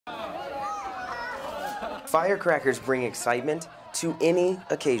Firecrackers bring excitement to any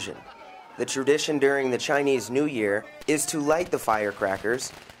occasion. The tradition during the Chinese New Year is to light the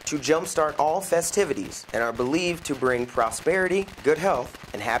firecrackers to jumpstart all festivities and are believed to bring prosperity, good health,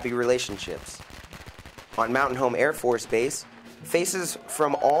 and happy relationships. On Mountain Home Air Force Base, faces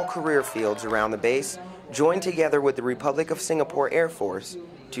from all career fields around the base join together with the Republic of Singapore Air Force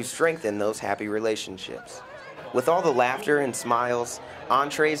to strengthen those happy relationships. With all the laughter and smiles,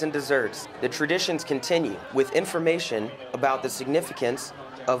 entrees and desserts, the traditions continue with information about the significance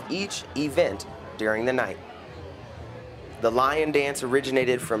of each event during the night. The lion dance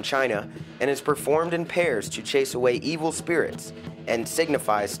originated from China and is performed in pairs to chase away evil spirits and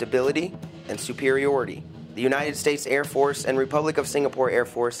signifies stability and superiority. The United States Air Force and Republic of Singapore Air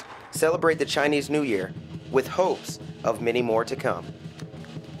Force celebrate the Chinese New Year with hopes of many more to come.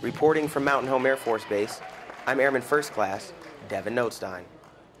 Reporting from Mountain Home Air Force Base, I'm Airman First Class Devin Nothstine.